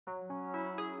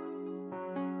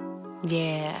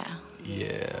Yeah.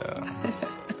 Yeah.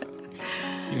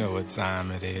 You know what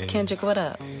time it is. Kendrick, what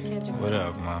up? What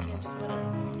up, mama?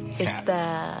 It's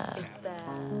the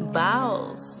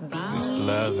Boss B. This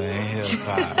love and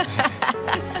hip-hop.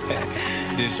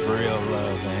 This real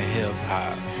love and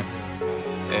hip-hop.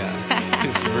 Yeah,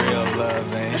 it's real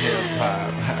love and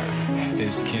hip-hop.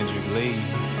 It's Kendrick Lee.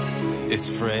 It's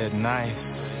Fred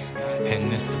Nice.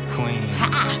 And it's the Queen.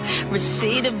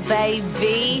 Rasheeda,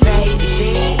 baby.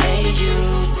 A-U-T-I-F-U-L.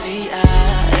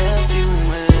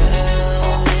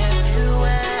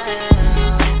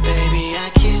 Baby, I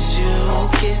kiss you,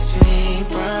 kiss me,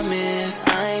 promise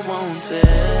I won't tell.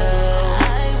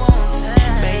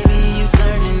 Baby, you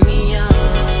turning me on,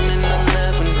 and I'm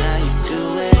loving how you do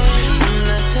it. When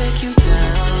I take you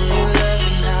down, you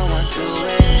loving how I do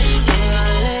it. When I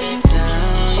lay you down,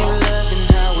 you loving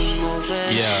how we move it.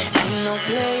 Yeah. No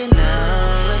play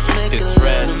now, let's make it's a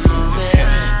fresh.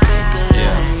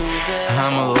 Yeah.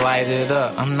 I'ma light it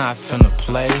up, I'm not finna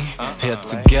play. Here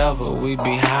together, we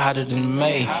be hotter than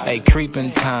May. Hey, creeping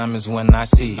time is when I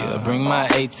see her. Bring my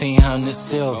 1800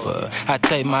 silver. I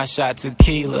take my shot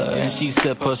tequila, and she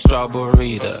sip her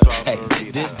strawberry. Hey,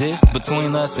 this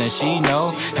between us and she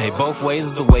know. Hey, both ways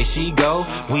is the way she go.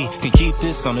 We can keep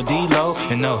this on the D-Lo.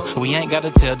 And no, we ain't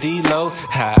gotta tell D-Lo.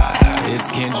 Hi, it's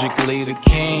Kendrick Lee the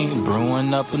king,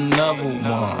 brewing up another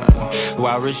one.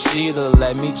 While Rasheeda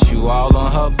let me chew all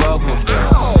on her bubble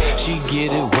gum. She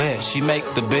get it wet, she make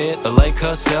the bed, like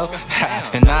herself.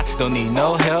 And I don't need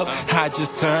no help, I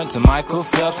just turn to Michael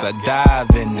Phelps. I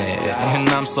dive in there, and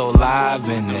I'm so live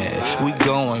in there. We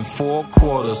going 4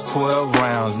 quarters, 12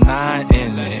 rounds, 9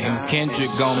 innings. Kendrick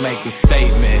gon' make a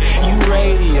statement. You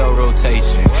radio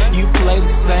rotation, you play the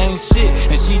same shit,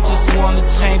 and she just wanna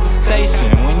change the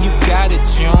station. When you got it,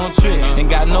 you don't trip, and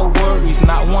got no worries,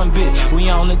 not one bit. We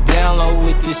on the down low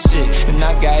with this shit, and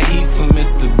I got heat from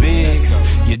Mr. Biggs.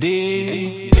 You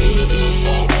dig?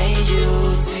 B-E-A-U-T-I-F-U-L.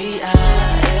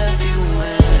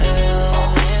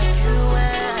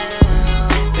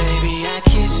 Baby, I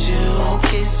kiss you,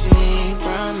 kiss me,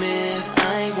 promise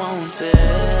I won't tell.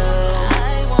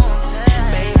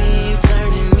 Baby, you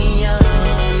turning me on,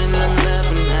 and I'm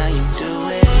loving how you do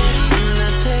it. When I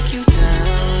take you down,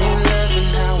 you loving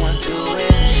how I do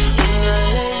it. When I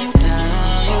lay you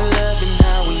down, you loving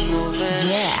how we move it.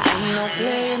 Yeah. Ain't no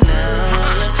playing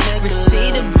now, let's make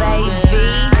Rasheeda, baby.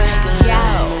 Yo.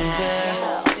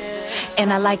 And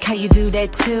I like how you do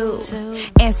that too.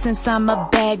 And since I'm a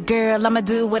bad girl, I'ma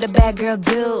do what a bad girl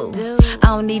do. I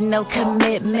don't need no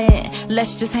commitment,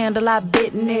 let's just handle our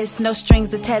business. No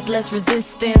strings attached, less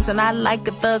resistance. And I like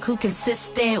a thug who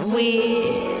consistent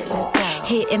with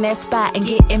hitting that spot and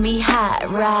getting me hot,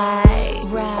 right?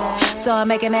 So I'm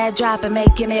making that drop and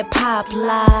making it pop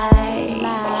like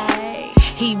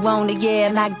he want it, yeah,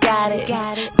 and I got it.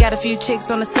 Got a few chicks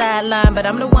on the sideline, but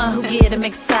I'm the one who get them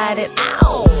excited.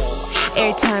 Ow!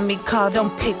 Every time he call,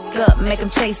 don't pick up, make him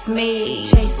chase me.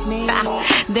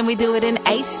 Then we do it in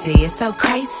HD, it's so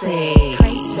crazy.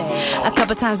 A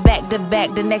couple times back to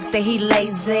back, the next day he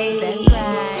lazy.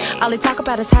 All he talk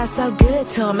about is how it's so good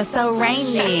to him, it's so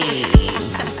rainy.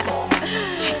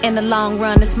 In the long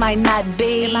run, this might not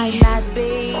be.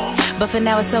 But for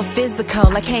now, it's so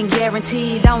physical, I can't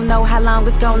guarantee. Don't know how long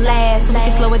it's gonna last. We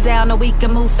can slow it down or we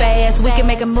can move fast. We can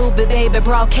make a move, but baby,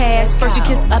 broadcast. First you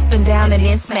kiss up and down and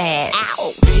then smash.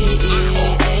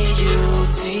 B-E-A-U-T-I